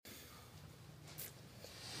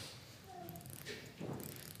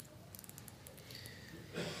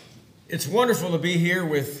It's wonderful to be here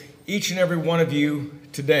with each and every one of you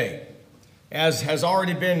today. As has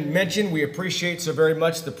already been mentioned, we appreciate so very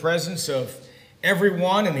much the presence of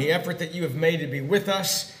everyone and the effort that you have made to be with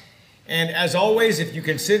us. And as always, if you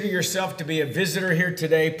consider yourself to be a visitor here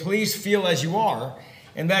today, please feel as you are,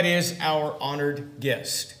 and that is our honored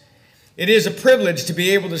guest. It is a privilege to be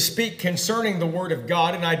able to speak concerning the Word of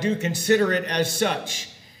God, and I do consider it as such.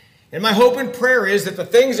 And my hope and prayer is that the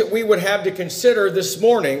things that we would have to consider this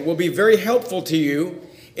morning will be very helpful to you,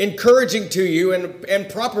 encouraging to you, and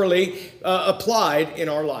properly applied in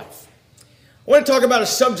our life. I want to talk about a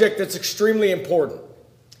subject that's extremely important.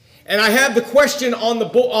 And I have the question on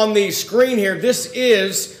the screen here. This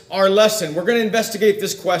is our lesson. We're going to investigate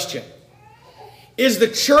this question. Is the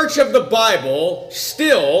church of the Bible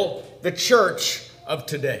still the church of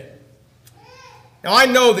today? Now, I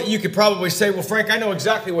know that you could probably say, well, Frank, I know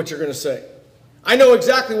exactly what you're going to say. I know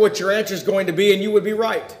exactly what your answer is going to be, and you would be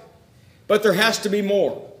right. But there has to be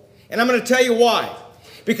more. And I'm going to tell you why.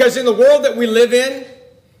 Because in the world that we live in,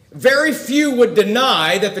 very few would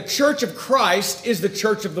deny that the church of Christ is the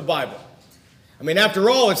church of the Bible. I mean, after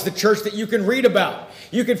all, it's the church that you can read about.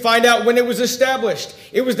 You can find out when it was established.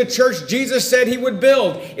 It was the church Jesus said he would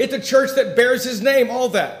build. It's the church that bears his name, all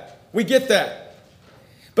that. We get that.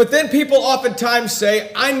 But then people oftentimes say,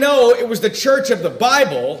 I know it was the church of the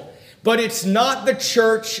Bible, but it's not the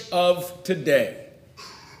church of today.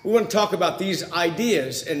 We want to talk about these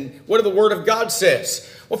ideas and what the Word of God says.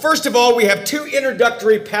 Well, first of all, we have two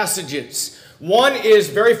introductory passages. One is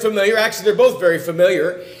very familiar. Actually, they're both very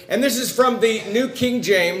familiar. And this is from the New King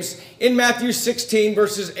James in Matthew 16,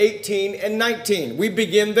 verses 18 and 19. We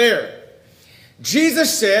begin there.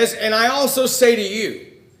 Jesus says, and I also say to you,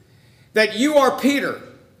 that you are Peter,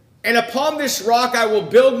 and upon this rock I will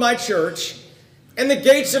build my church, and the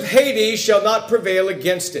gates of Hades shall not prevail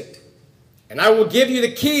against it. And I will give you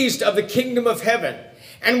the keys of the kingdom of heaven.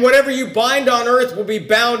 And whatever you bind on earth will be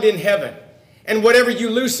bound in heaven. And whatever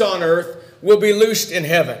you loose on earth will be loosed in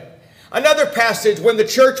heaven. Another passage when the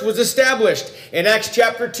church was established in Acts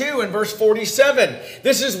chapter 2 and verse 47.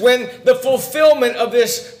 This is when the fulfillment of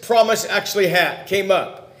this promise actually came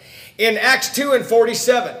up. In Acts 2 and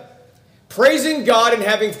 47. Praising God and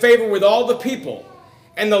having favor with all the people.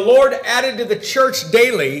 And the Lord added to the church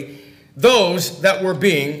daily those that were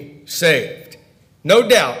being saved. No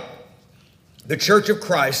doubt, the church of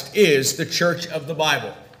Christ is the church of the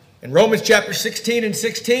Bible. In Romans chapter 16 and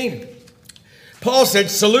 16, Paul said,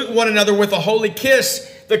 salute one another with a holy kiss.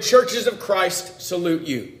 The churches of Christ salute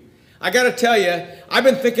you. I got to tell you, I've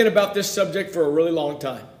been thinking about this subject for a really long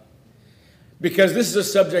time. Because this is a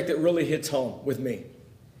subject that really hits home with me.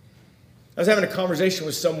 I was having a conversation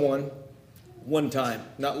with someone one time,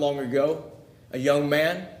 not long ago, a young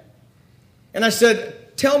man. And I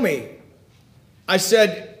said, tell me, I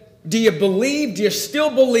said, do you still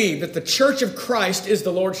believe that the church of Christ is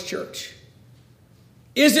the Lord's church?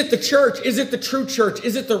 Is it the church? Is it the true church?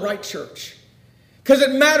 Is it the right church? Because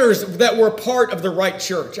it matters that we're part of the right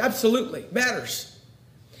church. Absolutely, matters.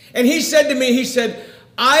 And he said to me, he said,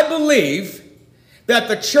 I believe that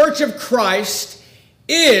the church of Christ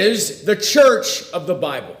is the church of the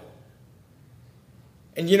Bible.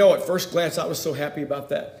 And you know, at first glance, I was so happy about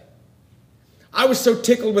that. I was so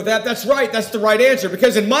tickled with that. That's right. That's the right answer.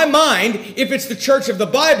 Because in my mind, if it's the church of the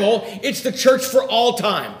Bible, it's the church for all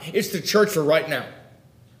time. It's the church for right now.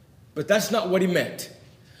 But that's not what he meant.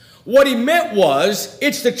 What he meant was,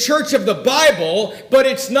 it's the church of the Bible, but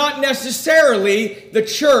it's not necessarily the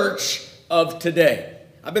church of today.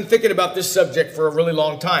 I've been thinking about this subject for a really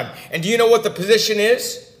long time. And do you know what the position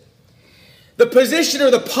is? The position,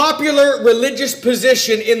 or the popular religious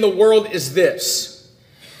position in the world, is this.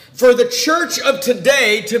 For the church of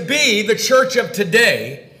today to be the church of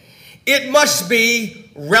today, it must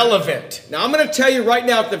be relevant. Now, I'm going to tell you right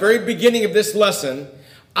now at the very beginning of this lesson,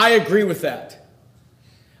 I agree with that.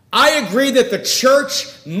 I agree that the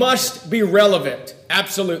church must be relevant.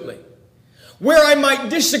 Absolutely. Where I might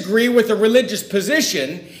disagree with a religious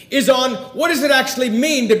position is on what does it actually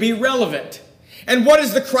mean to be relevant? And what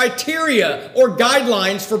is the criteria or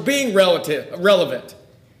guidelines for being relevant?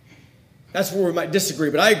 That's where we might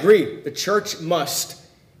disagree, but I agree. The church must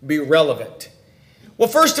be relevant. Well,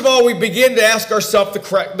 first of all, we begin to ask ourselves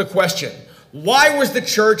the question, why was the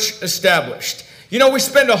church established? You know, we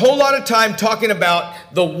spend a whole lot of time talking about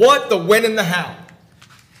the what, the when, and the how.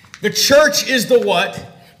 The church is the what.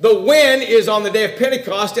 The when is on the day of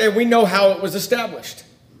Pentecost, and we know how it was established.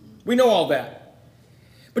 We know all that.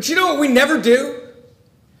 But you know what we never do?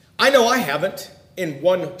 I know I haven't in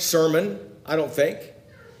one sermon, I don't think.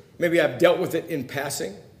 Maybe I've dealt with it in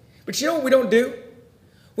passing. But you know what we don't do?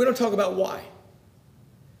 We don't talk about why.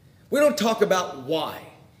 We don't talk about why.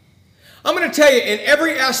 I'm going to tell you, in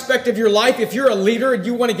every aspect of your life, if you're a leader and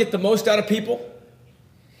you want to get the most out of people,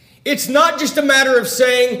 it's not just a matter of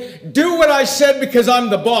saying, do what I said because I'm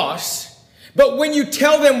the boss, but when you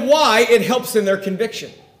tell them why, it helps in their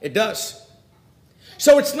conviction. It does.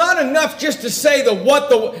 So it's not enough just to say the what,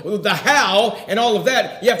 the how, and all of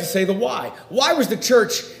that. You have to say the why. Why was the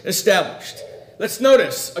church established? Let's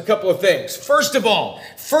notice a couple of things. First of all,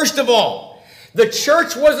 the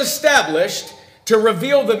church was established to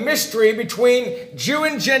reveal the mystery between Jew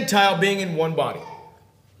and Gentile being in one body.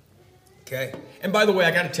 Okay? And by the way,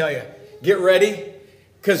 I got to tell you, get ready,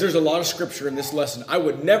 because there's a lot of scripture in this lesson. I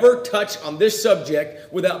would never touch on this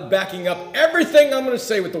subject without backing up everything I'm going to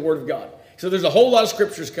say with the Word of God. So there's a whole lot of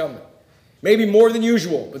scriptures coming. Maybe more than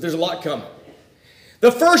usual, but there's a lot coming.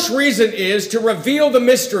 The first reason is to reveal the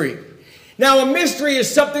mystery. Now, a mystery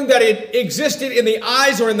is something that existed in the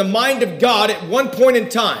eyes or in the mind of God at one point in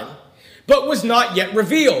time, but was not yet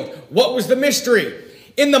revealed. What was the mystery?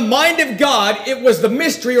 In the mind of God, it was the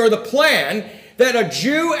mystery or the plan that a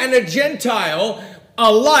Jew and a Gentile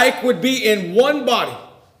alike would be in one body.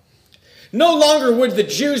 No longer would the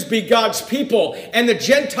Jews be God's people, and the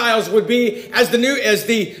Gentiles would be, as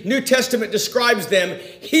the New Testament describes them,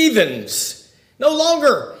 heathens. No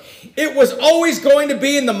longer. It was always going to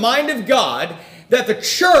be in the mind of God that the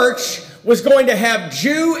church was going to have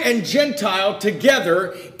Jew and Gentile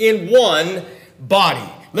together in one body.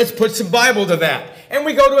 Let's put some Bible to that. And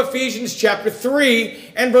we go to Ephesians chapter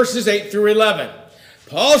 3 and verses 8 through 11.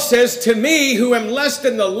 Paul says, "To me, who am less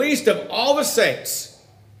than the least of all the saints,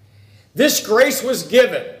 this grace was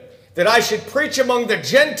given, that I should preach among the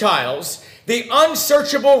Gentiles the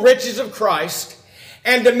unsearchable riches of Christ,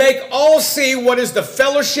 and to make all see what is the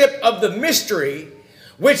fellowship of the mystery,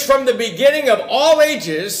 which from the beginning of all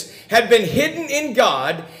ages had been hidden in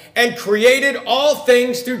God, and created all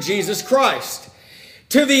things through Jesus Christ,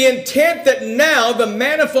 to the intent that now the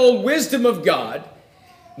manifold wisdom of God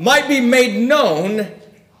might be made known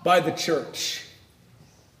by the church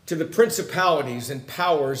to the principalities and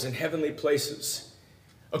powers in heavenly places,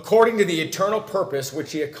 according to the eternal purpose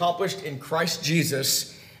which he accomplished in Christ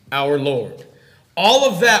Jesus our Lord." All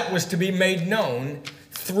of that was to be made known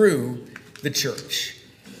through the church.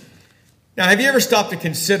 Now, have you ever stopped to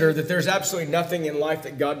consider that there's absolutely nothing in life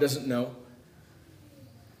that God doesn't know?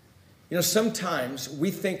 You know, sometimes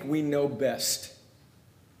we think we know best.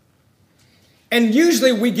 And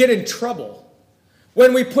usually we get in trouble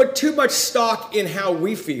when we put too much stock in how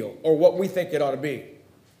we feel or what we think it ought to be,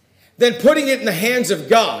 then putting it in the hands of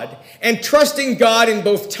God and trusting God in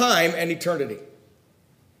both time and eternity.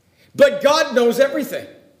 But God knows everything.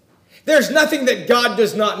 There's nothing that God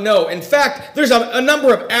does not know. In fact, there's a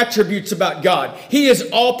number of attributes about God. He is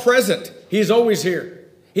all present. He is always here.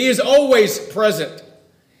 He is always present.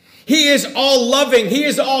 He is all loving. He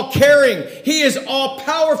is all caring. He is all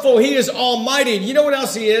powerful. He is almighty. And you know what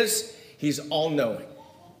else he is? He's all-knowing.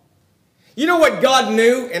 You know what God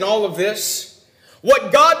knew in all of this?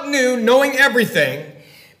 What God knew, knowing everything,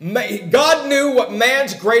 God knew what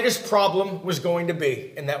man's greatest problem was going to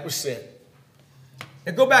be, and that was sin.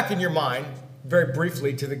 Now go back in your mind, very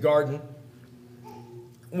briefly, to the garden.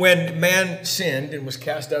 When man sinned and was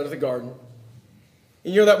cast out of the garden.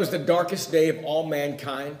 And you know that was the darkest day of all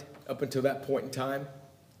mankind up until that point in time.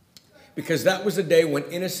 Because that was the day when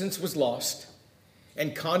innocence was lost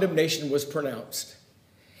and condemnation was pronounced.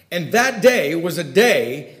 And that day was a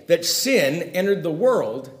day that sin entered the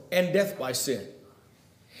world and death by sin.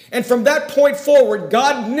 And from that point forward,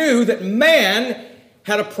 God knew that man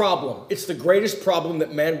had a problem. It's the greatest problem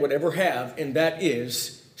that man would ever have, and that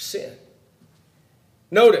is sin.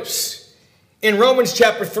 Notice, in Romans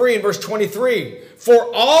chapter 3 and verse 23,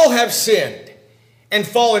 "For all have sinned and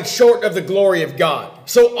fallen short of the glory of God."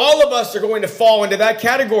 So all of us are going to fall into that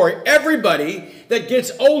category. Everybody that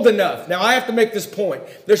gets old enough. Now I have to make this point.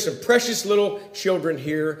 There's some precious little children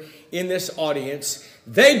here in this audience.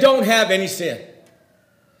 They don't have any sin.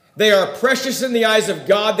 They are precious in the eyes of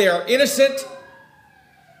God. They are innocent.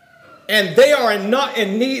 And they are not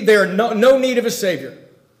in need. They are no need of a Savior.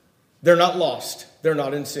 They're not lost. They're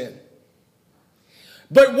not in sin.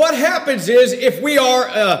 But what happens is, if we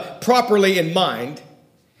are properly in mind,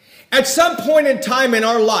 at some point in time in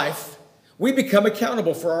our life, we become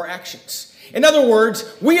accountable for our actions. In other words,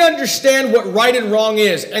 we understand what right and wrong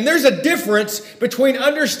is. And there's a difference between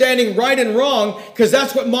understanding right and wrong, because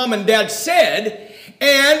that's what mom and dad said,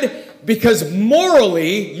 and because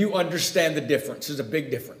morally you understand the difference. There's a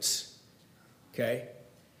big difference. Okay?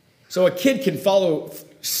 So a kid can follow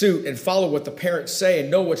suit and follow what the parents say and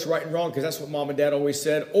know what's right and wrong, because that's what mom and dad always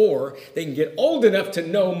said, or they can get old enough to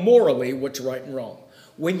know morally what's right and wrong.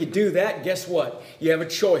 When you do that, guess what? You have a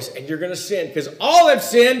choice, and you're going to sin, because all have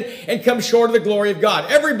sinned and come short of the glory of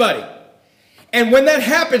God. Everybody. And when that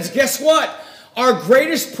happens, guess what? Our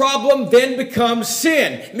greatest problem then becomes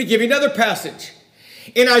sin. Let me give you another passage.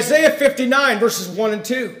 In Isaiah 59, verses 1 and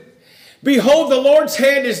 2. Behold, the Lord's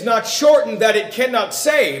hand is not shortened that it cannot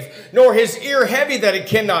save, nor his ear heavy that it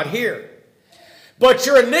cannot hear. But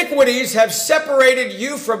your iniquities have separated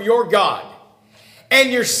you from your God, and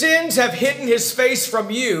your sins have hidden his face from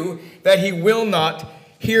you, that he will not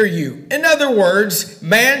hear you. In other words,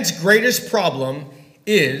 man's greatest problem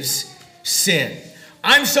is sin.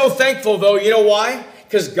 I'm so thankful, though. You know why?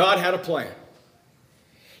 Because God had a plan.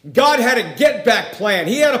 God had a get-back plan.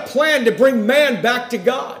 He had a plan to bring man back to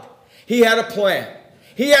God. He had a plan.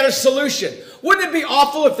 He had a solution. Wouldn't it be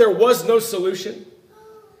awful if there was no solution?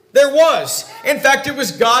 There was. In fact, it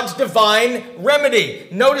was God's divine remedy.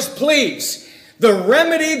 Notice, please, the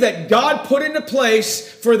remedy that God put into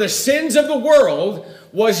place for the sins of the world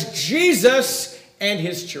was Jesus and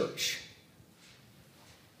his church.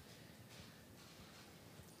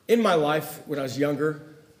 In my life, when I was younger,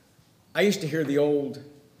 I used to hear the old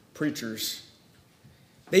preachers.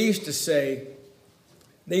 They used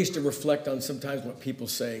to reflect on sometimes what people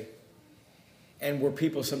say, and where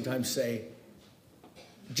people sometimes say,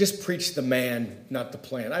 just preach the man, not the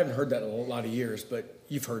plan. I haven't heard that in a lot of years, but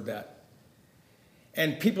you've heard that.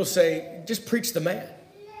 And people say, just preach the man.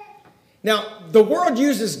 Now, the world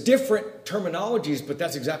uses different terminologies, but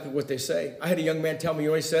that's exactly what they say. I had a young man tell me, you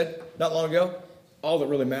know what he said not long ago? All that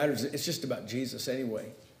really matters, it's just about Jesus anyway.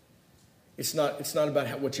 It's not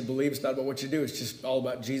about what you believe. It's not about what you do. It's just all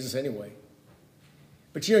about Jesus anyway.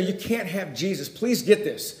 But you know, you can't have Jesus. Please get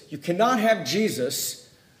this. You cannot have Jesus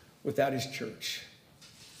without his church.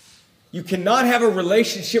 You cannot have a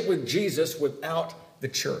relationship with Jesus without the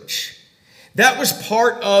church. That was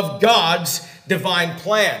part of God's divine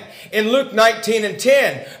plan. In Luke 19 and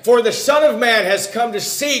 10, for the Son of Man has come to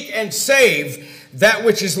seek and save that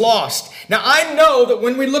which is lost. Now, I know that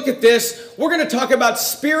when we look at this, we're going to talk about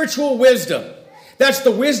spiritual wisdom. That's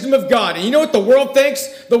the wisdom of God. And you know what the world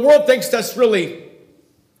thinks? The world thinks that's really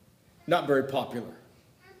not very popular.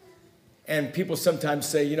 And people sometimes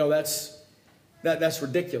say, you know, that's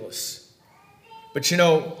ridiculous. But you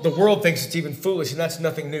know, the world thinks it's even foolish, and that's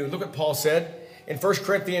nothing new. Look what Paul said in 1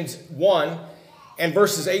 Corinthians 1 and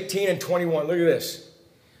verses 18 and 21. Look at this.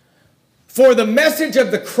 For the message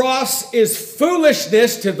of the cross is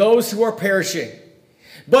foolishness to those who are perishing,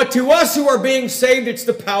 but to us who are being saved, it's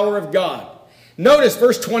the power of God. Notice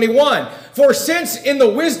verse 21. For since in the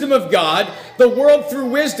wisdom of God, the world through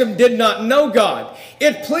wisdom did not know God,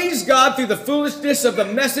 it pleased God through the foolishness of the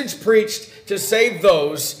message preached to save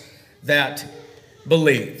those that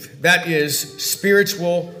believe. That is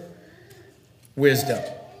spiritual wisdom.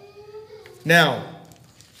 Now,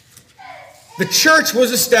 the church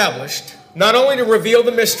was established not only to reveal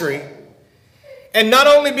the mystery, and not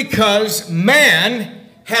only because man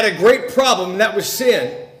had a great problem, and that was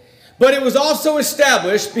sin, but it was also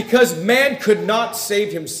established because man could not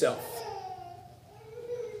save himself.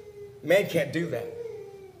 Man can't do that.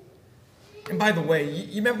 And by the way,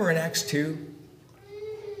 you remember in Acts 2,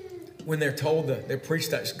 when they're told, they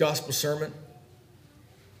preached that gospel sermon,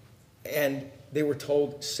 and they were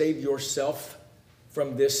told, save yourself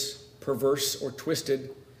from this perverse or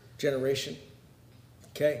twisted generation.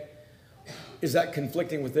 Okay? Is that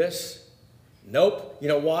conflicting with this? Nope. You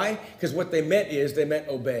know why? Because what they meant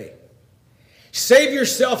obey. Save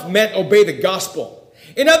yourself meant obey the gospel.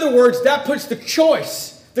 In other words, that puts the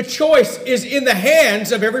choice. The choice is in the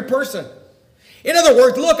hands of every person. In other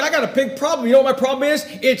words, look, I got a big problem. You know what my problem is?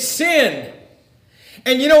 It's sin.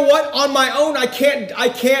 And you know what? On my own, I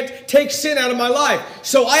can't take sin out of my life.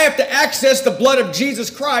 So I have to access the blood of Jesus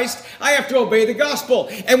Christ. I have to obey the gospel.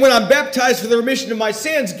 And when I'm baptized for the remission of my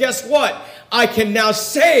sins, guess what? I can now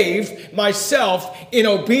save myself in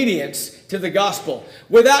obedience to the gospel.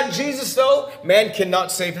 Without Jesus, though, man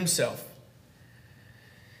cannot save himself.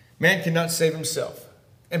 Man cannot save himself.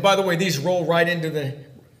 And by the way, these roll right into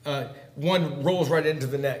one rolls right into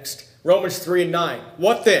the next. Romans 3 and 9.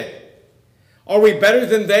 What then? Are we better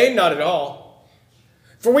than they? Not at all.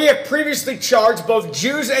 For we have previously charged both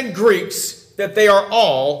Jews and Greeks that they are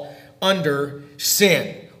all under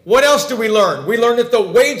sin. What else do we learn? We learn that the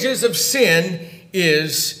wages of sin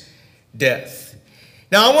is death.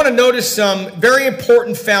 Now I want to notice some very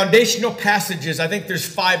important foundational passages. I think there's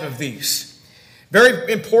 5 of these.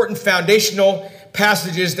 Very important foundational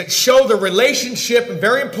passages that show the relationship, and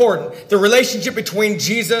very important, the relationship between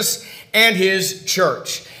Jesus and his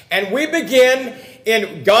church. And we begin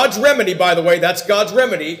in God's remedy, by the way, that's God's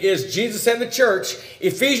remedy, is Jesus and the church,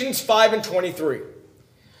 Ephesians 5 and 23.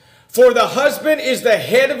 For the husband is the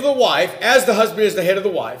head of the wife, as the husband is the head of the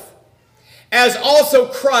wife, as also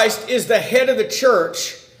Christ is the head of the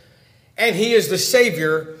church, and he is the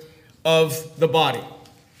Savior of the body.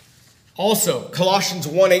 Also, Colossians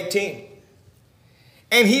 1:18.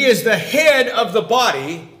 And he is the head of the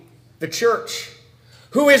body, the church,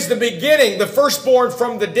 who is the beginning, the firstborn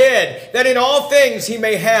from the dead, that in all things he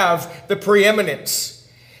may have the preeminence.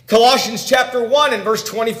 Colossians chapter 1 and verse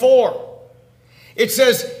 24. It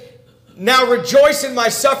says, now rejoice in my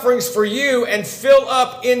sufferings for you and fill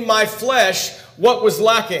up in my flesh what was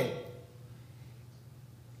lacking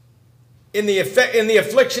in the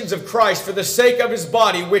afflictions of Christ for the sake of his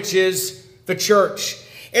body, which is the church.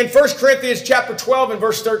 In 1 Corinthians chapter 12 and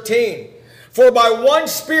verse 13, for by one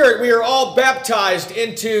Spirit we are all baptized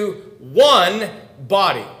into one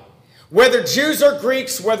body, whether Jews or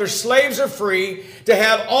Greeks, whether slaves or free, to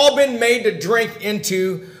have all been made to drink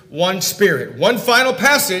into one Spirit. One final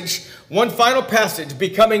passage,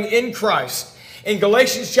 becoming in Christ. In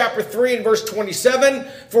Galatians chapter 3 and verse 27,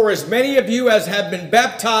 for as many of you as have been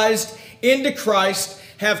baptized into Christ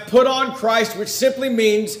have put on Christ, which simply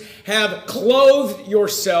means have clothed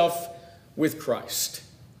yourself with Christ.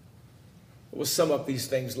 We'll sum up these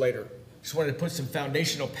things later. Just wanted to put some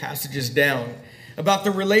foundational passages down about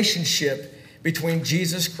the relationship between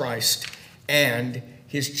Jesus Christ and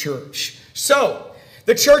his church. So,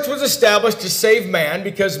 the church was established to save man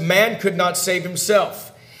because man could not save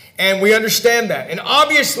himself. And we understand that. And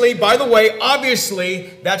obviously, by the way,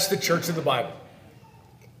 that's the church of the Bible.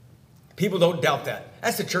 People don't doubt that.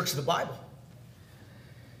 That's the church of the Bible.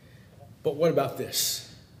 But what about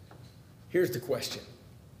this? Here's the question.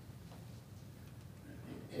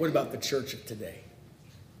 What about the church of today?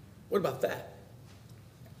 What about that?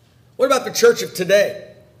 What about the church of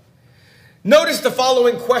today? Notice the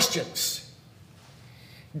following questions.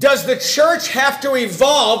 Does the church have to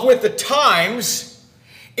evolve with the times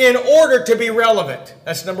in order to be relevant?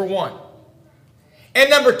 That's number one. And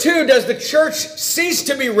number two, does the church cease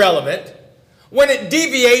to be relevant when it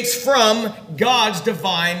deviates from God's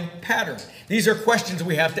divine pattern? These are questions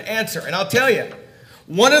we have to answer. And I'll tell you,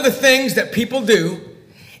 one of the things that people do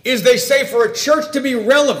is they say for a church to be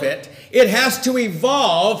relevant, it has to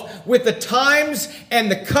evolve with the times and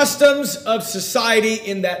the customs of society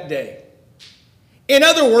in that day. In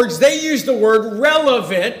other words, they use the word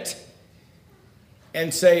relevant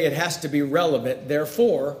and say it has to be relevant.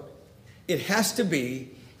 Therefore, it has to be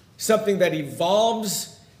something that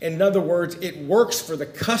evolves. In other words, it works for the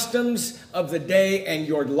customs of the day and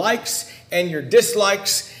your likes and your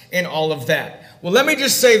dislikes and all of that. Well, let me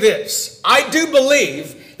just say this. I do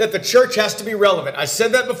believe that the church has to be relevant. I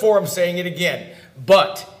said that before, I'm saying it again.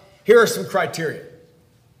 But here are some criteria.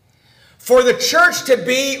 For the church to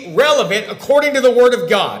be relevant according to the Word of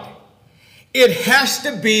God, it has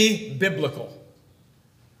to be biblical.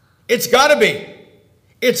 It's got to be.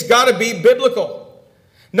 It's got to be biblical.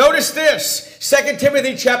 Notice this, 2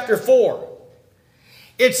 Timothy chapter 4.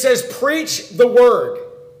 It says, preach the word.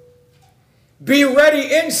 Be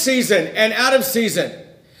ready in season and out of season.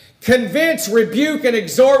 Convince, rebuke, and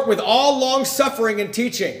exhort with all long suffering and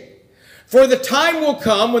teaching. For the time will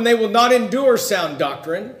come when they will not endure sound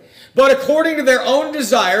doctrine, but according to their own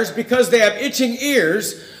desires, because they have itching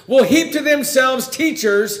ears, will heap to themselves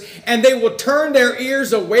teachers, and they will turn their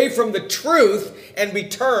ears away from the truth and be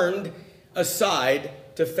turned aside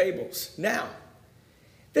to fables. Now,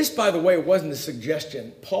 this, by the way, wasn't a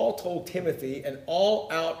suggestion. Paul told Timothy an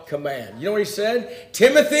all-out command. You know what he said?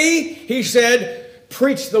 Timothy, he said,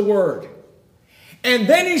 preach the word. And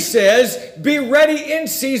then he says, be ready in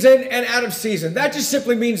season and out of season. That just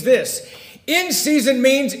simply means this. In season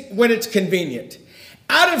means when it's convenient.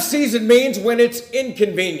 Out of season means when it's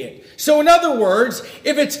inconvenient. So in other words,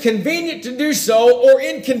 if it's convenient to do so or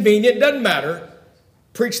inconvenient, doesn't matter,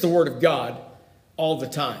 preach the word of God all the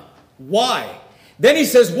time. Why? Then he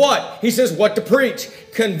says what? He says what to preach.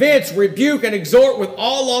 Convince, rebuke, and exhort with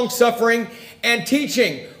all long suffering and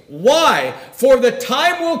teaching. Why? For the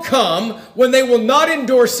time will come when they will not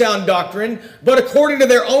endure sound doctrine, but according to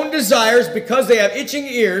their own desires, because they have itching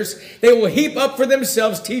ears, they will heap up for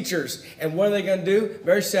themselves teachers. And what are they going to do?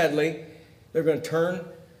 Very sadly, they're going to turn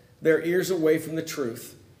their ears away from the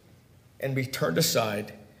truth and be turned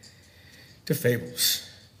aside to fables.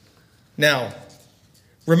 Now,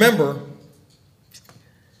 remember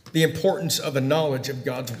the importance of a knowledge of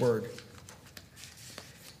God's word.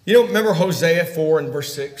 You know, remember Hosea 4 and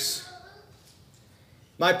verse 6?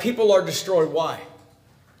 My people are destroyed. Why?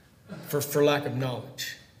 For lack of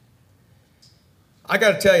knowledge. I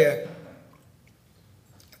got to tell you,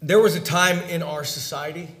 there was a time in our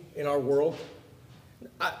society, in our world,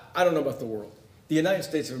 I don't know about the world. the United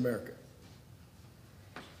States of America.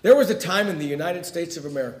 There was a time in the United States of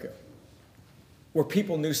America where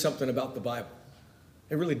people knew something about the Bible.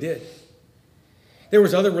 They really did. There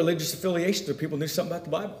was other religious affiliations where people knew something about the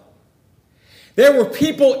Bible. There were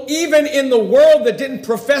people even in the world that didn't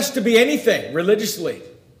profess to be anything religiously,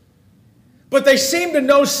 but they seemed to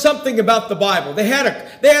know something about the Bible. They had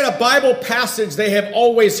a Bible passage they have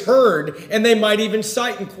always heard, and they might even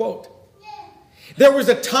cite and quote. There was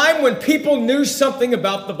a time when people knew something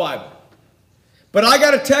about the Bible. But I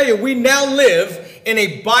got to tell you, we now live in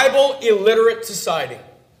a Bible illiterate society.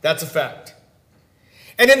 That's a fact.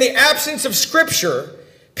 And in the absence of Scripture,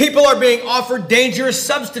 people are being offered dangerous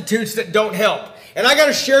substitutes that don't help. And I got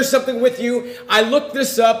to share something with you. I looked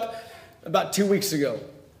this up about 2 weeks ago,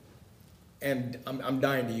 and I'm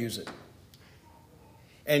dying to use it.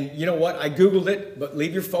 And you know what? I Googled it, but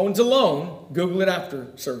leave your phones alone. Google it after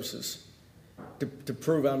services to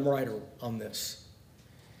prove I'm right on this.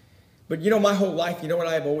 But you know, my whole life, you know what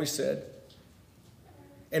I've always said?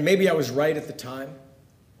 And maybe I was right at the time.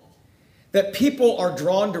 That people are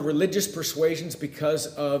drawn to religious persuasions because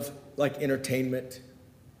of like entertainment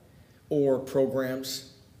or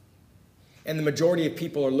programs. And the majority of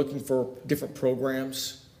people are looking for different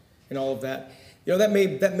programs and all of that. You know, that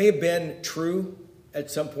may have been true at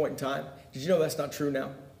some point in time. Did you know that's not true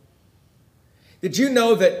now? Did you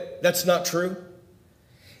know that that's not true?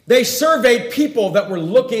 They surveyed people that were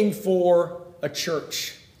looking for a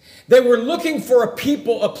church. They were looking for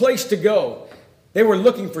a place to go. They were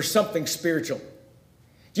looking for something spiritual.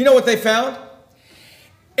 Do you know what they found?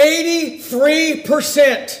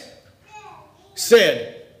 83%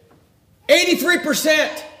 said,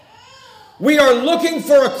 83%, we are looking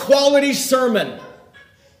for a quality sermon.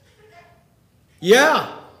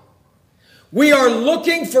 Yeah. We are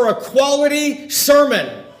looking for a quality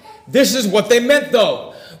sermon. This is what they meant though.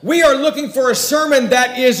 We are looking for a sermon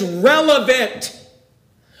that is relevant.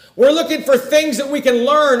 We're looking for things that we can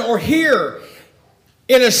learn or hear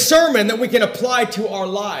in a sermon that we can apply to our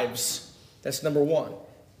lives. That's number one.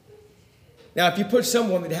 Now, if you put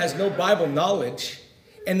someone that has no Bible knowledge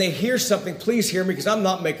and they hear something, please hear me because I'm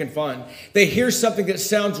not making fun. They hear something that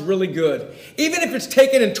sounds really good. Even if it's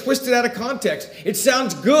taken and twisted out of context, it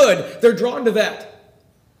sounds good. They're drawn to that.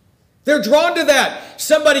 They're drawn to that.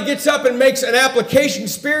 Somebody gets up and makes an application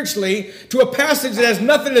spiritually to a passage that has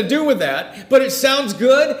nothing to do with that, but it sounds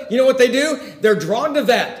good. You know what they do? They're drawn to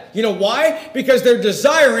that. You know why? Because they're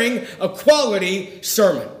desiring a quality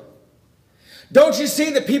sermon. Don't you see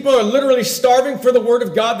that people are literally starving for the Word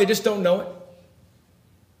of God? They just don't know it.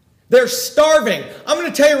 They're starving. I'm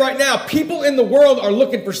going to tell you right now, people in the world are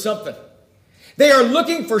looking for something. They are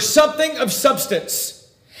looking for something of substance.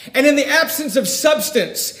 And in the absence of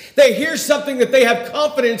substance, they hear something that they have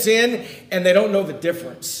confidence in, and they don't know the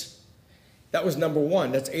difference. That was number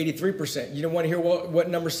one. That's 83%. You don't want to hear what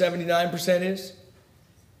number 79% is?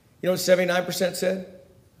 You know what 79% said?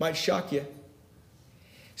 Might shock you.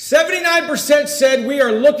 79% said we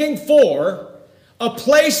are looking for a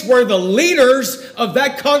place where the leaders of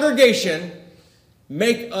that congregation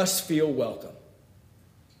make us feel welcome.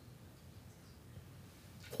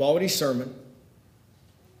 Quality sermon.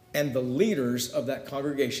 And the leaders of that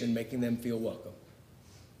congregation making them feel welcome.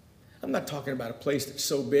 I'm not talking about a place that's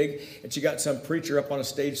so big that you got some preacher up on a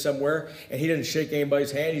stage somewhere and he doesn't shake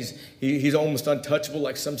anybody's hand. He's almost untouchable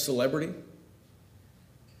like some celebrity.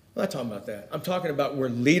 I'm not talking about that. I'm talking about where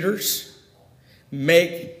leaders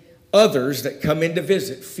make others that come in to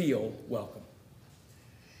visit feel welcome.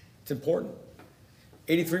 It's important.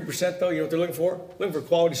 83% though, you know what they're looking for? Looking for a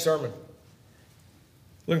quality sermon.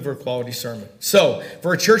 Looking for a quality sermon. So,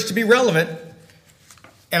 for a church to be relevant,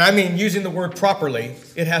 and I mean using the word properly,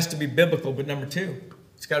 it has to be biblical, but number two,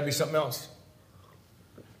 it's got to be something else.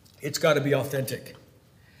 It's got to be authentic.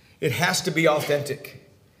 It has to be authentic.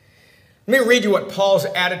 Let me read you what Paul's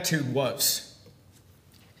attitude was.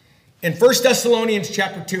 In 1 Thessalonians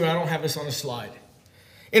chapter 2, and I don't have this on the slide.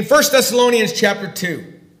 In 1 Thessalonians chapter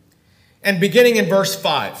 2, and beginning in verse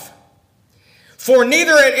 5. For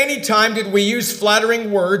neither at any time did we use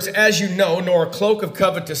flattering words, as you know, nor a cloak of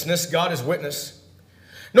covetousness, God is witness.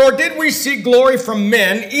 Nor did we seek glory from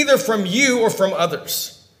men, either from you or from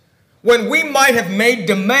others, when we might have made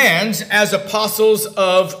demands as apostles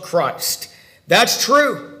of Christ. That's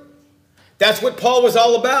true. That's what Paul was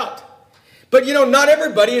all about. But you know, not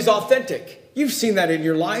everybody is authentic. You've seen that in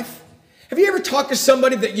your life. Have you ever talked to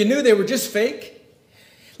somebody that you knew they were just fake?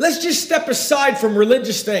 Let's just step aside from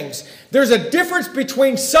religious things. There's a difference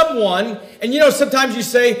between someone, and you know, sometimes you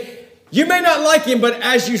say, you may not like him, but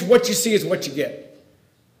what you see is what you get.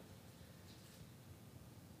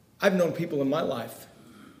 I've known people in my life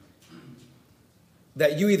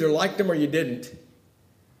that you either liked them or you didn't,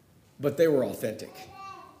 but they were authentic.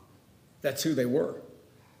 That's who they were.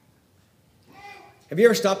 Have you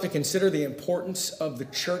ever stopped to consider the importance of the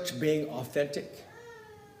church being authentic?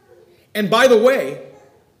 And by the way,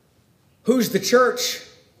 who's the church?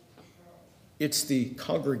 It's the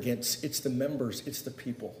congregants, it's the members, it's the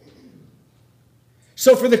people.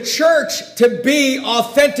 So for the church to be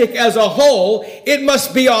authentic as a whole, it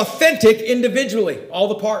must be authentic individually, all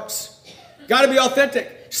the parts. Got to be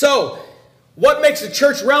authentic. So, what makes a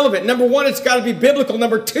church relevant? Number one, it's got to be biblical.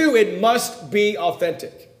 Number two, it must be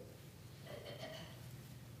authentic.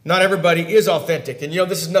 Not everybody is authentic. And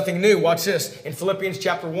this is nothing new. Watch this. In Philippians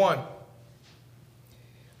chapter 1.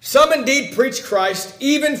 Some indeed preach Christ,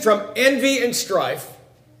 even from envy and strife,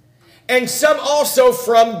 and some also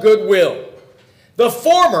from goodwill. The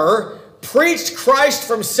former preached Christ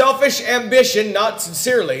from selfish ambition, not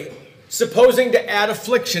sincerely, supposing to add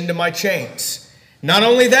affliction to my chains. Not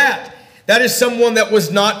only that, that is someone that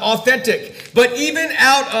was not authentic, but even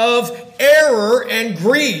out of error and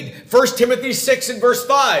greed. 1 Timothy 6 and verse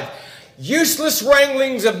 5. Useless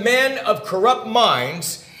wranglings of men of corrupt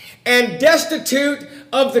minds and destitute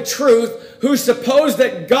of the truth, who suppose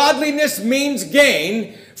that godliness means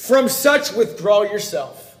gain, from such withdraw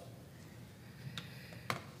yourself.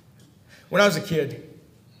 When I was a kid,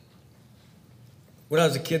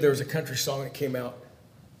 there was a country song that came out.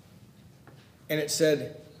 And it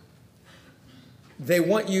said, they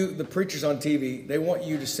want you, the preachers on TV, they want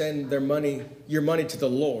you to send your money to the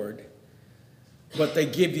Lord, but they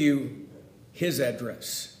give you his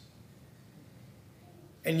address.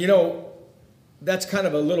 And that's kind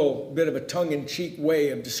of a little bit of a tongue-in-cheek way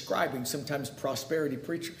of describing sometimes prosperity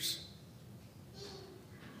preachers.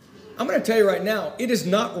 I'm going to tell you right now, it is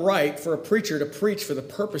not right for a preacher to preach for the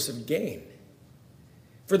purpose of gain,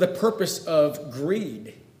 for the purpose of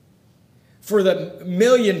greed, for the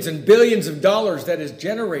millions and billions of dollars that is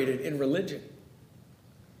generated in religion.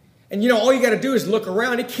 And all you got to do is look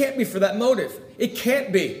around. It can't be for that motive. It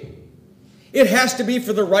can't be. It has to be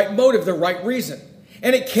for the right motive, the right reason.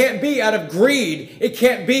 And it can't be out of greed. It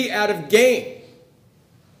can't be out of gain.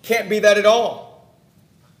 Can't be that at all.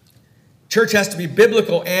 Church has to be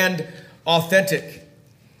biblical and authentic.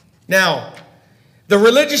 Now, the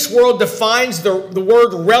religious world defines the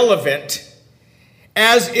word relevant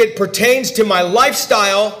as it pertains to my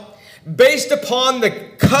lifestyle based upon the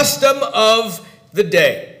custom of the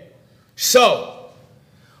day. So,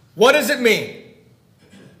 what does it mean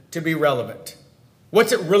to be relevant?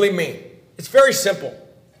 What's it really mean? It's very simple.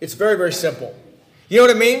 It's very, very simple. You know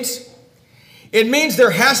what it means? It means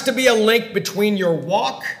there has to be a link between your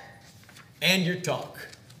walk and your talk.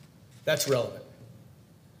 That's relevant.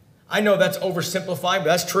 I know that's oversimplified, but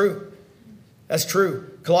that's true. That's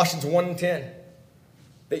true. Colossians 1 and 10.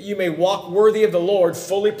 That you may walk worthy of the Lord,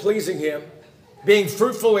 fully pleasing him, being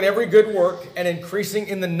fruitful in every good work and increasing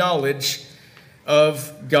in the knowledge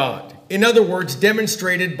of God. In other words,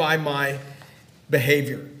 demonstrated by my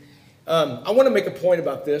behavior. I want to make a point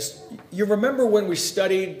about this. You remember when we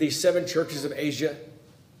studied the 7 churches of Asia?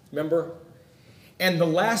 Remember? And the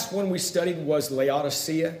last one we studied was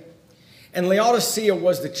Laodicea. And Laodicea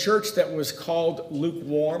was the church that was called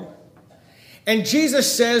lukewarm. And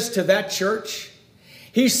Jesus says to that church,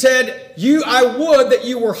 he said, I would that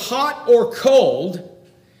you were hot or cold,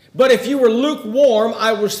 but if you were lukewarm,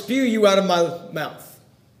 I will spew you out of my mouth.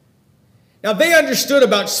 Now, they understood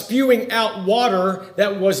about spewing out water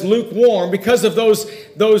that was lukewarm because of those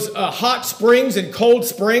hot springs and cold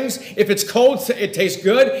springs. If it's cold, it tastes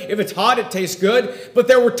good. If it's hot, it tastes good. But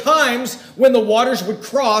there were times when the waters would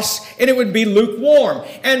cross and it would be lukewarm.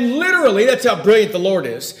 And literally, that's how brilliant the Lord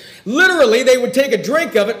is. Literally, they would take a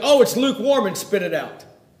drink of it. Oh, it's lukewarm, and spit it out.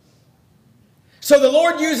 So the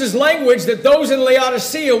Lord uses language that those in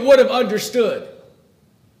Laodicea would have understood.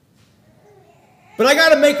 But I got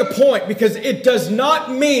to make a point, because it does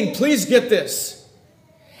not mean, please get this,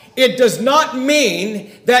 it does not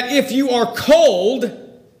mean that if you are cold,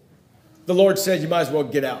 the Lord said you might as well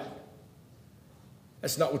get out.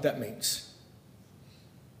 That's not what that means.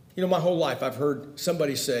 My whole life I've heard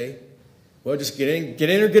somebody say, well, just get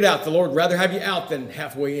in or get out. The Lord would rather have you out than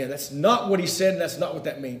halfway in. That's not what he said, and that's not what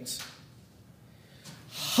that means.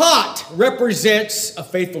 Hot represents a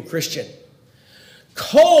faithful Christian.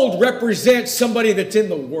 Cold represents somebody that's in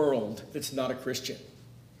the world that's not a Christian.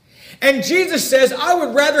 And Jesus says, I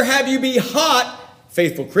would rather have you be hot,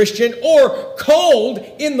 faithful Christian, or cold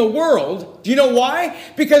in the world. Do you know why?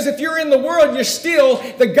 Because if you're in the world,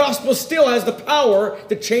 the gospel still has the power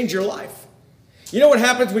to change your life. You know what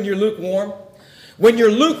happens when you're lukewarm? When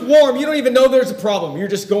you're lukewarm, you don't even know there's a problem. You're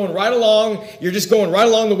just going right along. You're just going right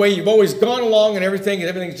along the way you've always gone along, and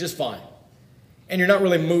everything's just fine. And you're not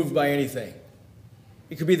really moved by anything.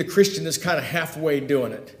 It could be the Christian that's kind of halfway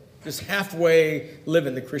doing it. Just halfway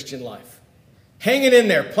living the Christian life. Hanging in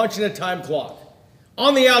there, punching a time clock.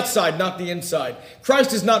 On the outside, not the inside.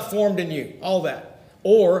 Christ is not formed in you. All that.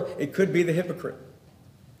 Or it could be the hypocrite.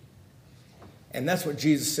 And that's what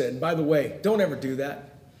Jesus said. And by the way, don't ever do that.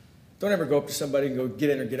 Don't ever go up to somebody and go, get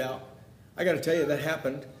in or get out. I got to tell you, that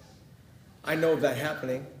happened. I know of that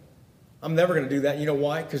happening. I'm never going to do that. You know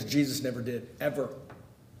why? Because Jesus never did. Ever.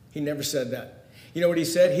 He never said that. You know what he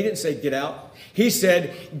said? He didn't say get out. He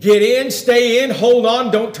said, get in, stay in, hold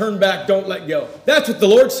on, don't turn back, don't let go. That's what the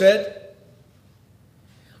Lord said.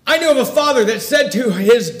 I knew of a father that said to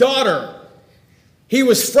his daughter, he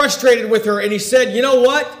was frustrated with her, and he said, you know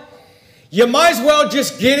what? You might as well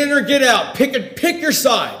just get in or get out. Pick your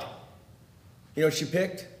side. You know what she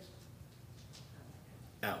picked?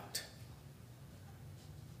 Out.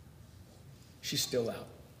 She's still out.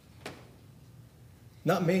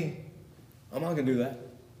 Not me. I'm not going to do that.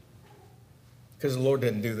 Because the Lord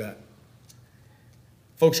didn't do that.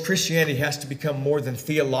 Folks, Christianity has to become more than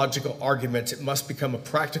theological arguments. It must become a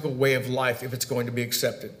practical way of life if it's going to be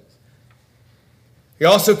accepted. You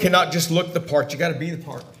also cannot just look the part. You got to be the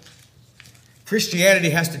part.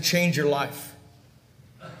 Christianity has to change your life.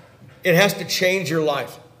 It has to change your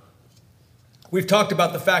life. We've talked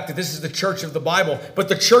about the fact that this is the church of the Bible, but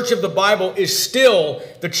the church of the Bible is still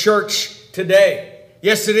the church today.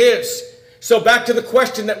 Yes, it is. So back to the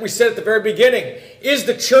question that we said at the very beginning. Is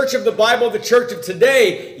the church of the Bible the church of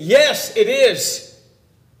today? Yes, it is.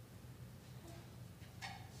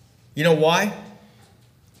 You know why?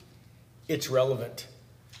 It's relevant.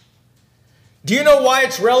 Do you know why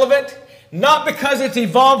it's relevant? Not because it's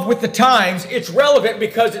evolved with the times. It's relevant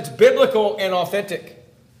because it's biblical and authentic.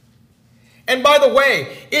 And by the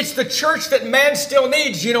way, it's the church that man still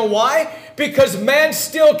needs. You know why? Because man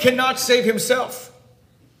still cannot save himself.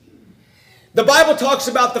 The Bible talks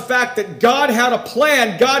about the fact that God had a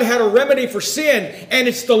plan, God had a remedy for sin, and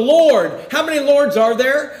it's the Lord. How many Lords are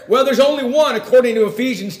there? Well, there's only one according to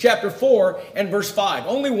Ephesians chapter 4 and verse 5.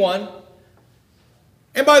 Only one.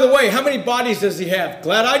 And by the way, how many bodies does he have?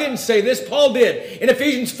 Glad I didn't say this. Paul did. In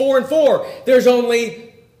Ephesians 4 and 4, there's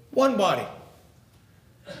only one body.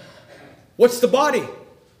 What's the body?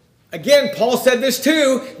 Again, Paul said this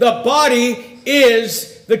too. The body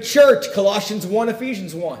is the church. Colossians 1,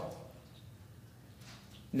 Ephesians 1.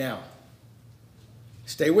 Now,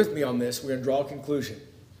 stay with me on this. We're going to draw a conclusion.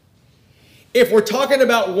 If we're talking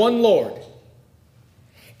about one Lord,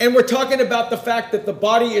 and we're talking about the fact that the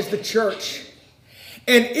body is the church,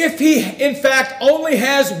 and if he, in fact, only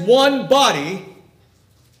has one body,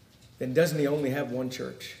 then doesn't he only have one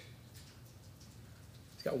church?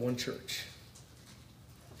 He's got one church.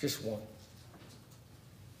 Just one.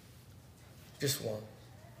 Just one.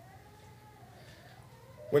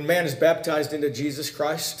 When man is baptized into Jesus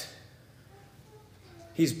Christ,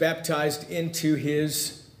 he's baptized into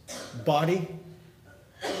his body.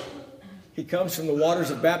 He comes from the waters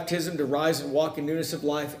of baptism to rise and walk in newness of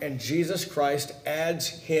life, and Jesus Christ adds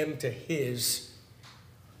him to his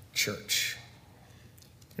church.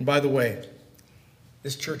 And by the way,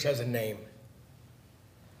 this church has a name.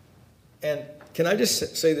 And can I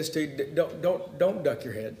just say this to you? Don't duck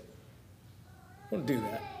your head. Don't do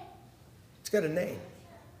that. It's got a name.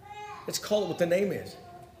 Let's call it what the name is.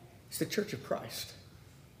 It's the Church of Christ.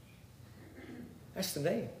 That's the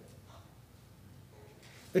name.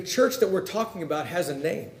 The church that we're talking about has a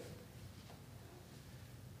name.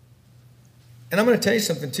 And I'm going to tell you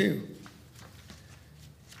something too.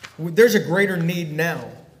 There's a greater need now.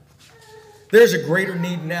 There's a greater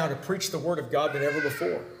need now to preach the Word of God than ever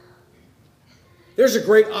before. There's a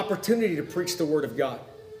great opportunity to preach the Word of God.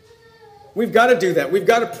 We've got to do that. We've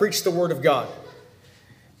got to preach the Word of God.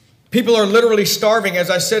 People are literally starving, as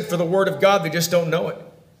I said, for the Word of God. They just don't know it.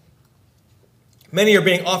 Many are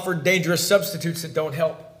being offered dangerous substitutes that don't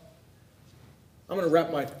help. I'm going to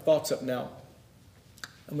wrap my thoughts up now.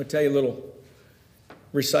 I'm going to tell you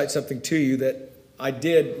recite something to you that I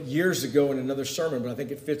did years ago in another sermon, but I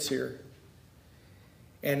think it fits here.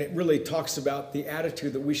 And it really talks about the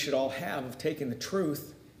attitude that we should all have of taking the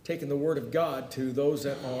truth, taking the Word of God to those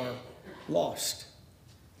that are lost.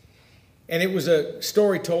 And it was a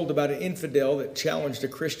story told about an infidel that challenged a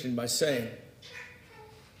Christian by saying,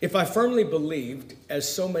 "If I firmly believed, as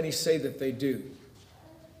so many say that they do,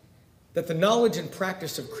 that the knowledge and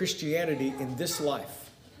practice of Christianity in this life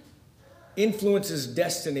influences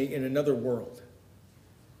destiny in another world,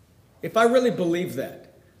 if I really believed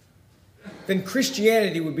that, then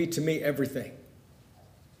Christianity would be to me everything.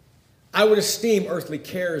 I would esteem earthly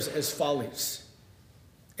cares as follies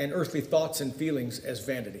and earthly thoughts and feelings as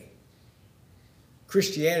vanity.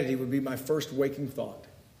 Christianity would be my first waking thought,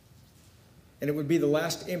 and it would be the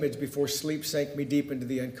last image before sleep sank me deep into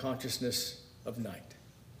the unconsciousness of night.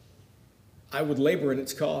 I would labor in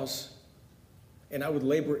its cause, and I would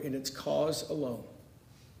labor in its cause alone.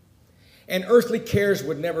 And earthly cares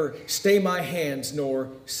would never stay my hands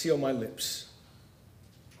nor seal my lips.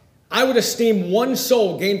 I would esteem one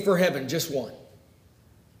soul gained for heaven, just one,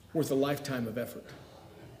 worth a lifetime of effort.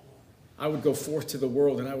 I would go forth to the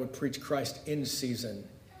world and I would preach Christ in season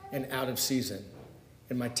and out of season.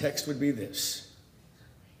 And my text would be this: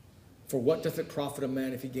 for what doth it profit a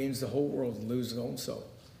man if he gains the whole world and lose his own soul?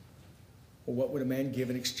 Or what would a man give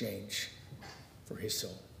in exchange for his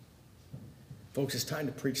soul? Folks, it's time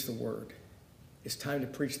to preach the word. It's time to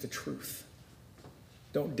preach the truth.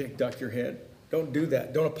 Don't duck your head. Don't do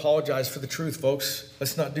that. Don't apologize for the truth, folks.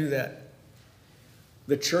 Let's not do that.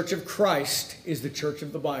 The church of Christ is the church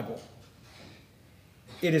of the Bible.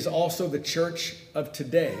 It is also the church of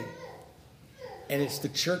today, and it's the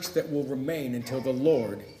church that will remain until the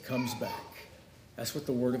Lord comes back. That's what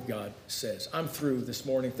the Word of God says. I'm through this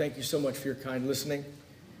morning. Thank you so much for your kind listening.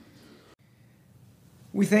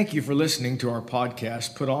 We thank you for listening to our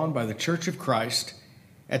podcast put on by the Church of Christ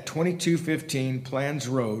at 2215 Plans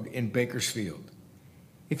Road in Bakersfield.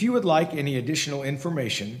 If you would like any additional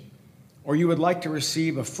information, or you would like to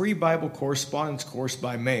receive a free Bible correspondence course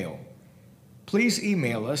by mail, please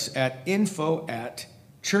email us at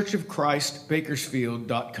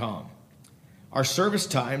info@churchofchristbakersfield.com. Our service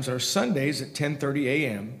times are Sundays at 10:30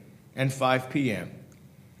 a.m. and 5 p.m.,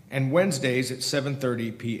 and Wednesdays at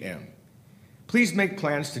 7:30 p.m. Please make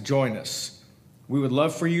plans to join us. We would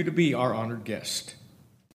love for you to be our honored guest.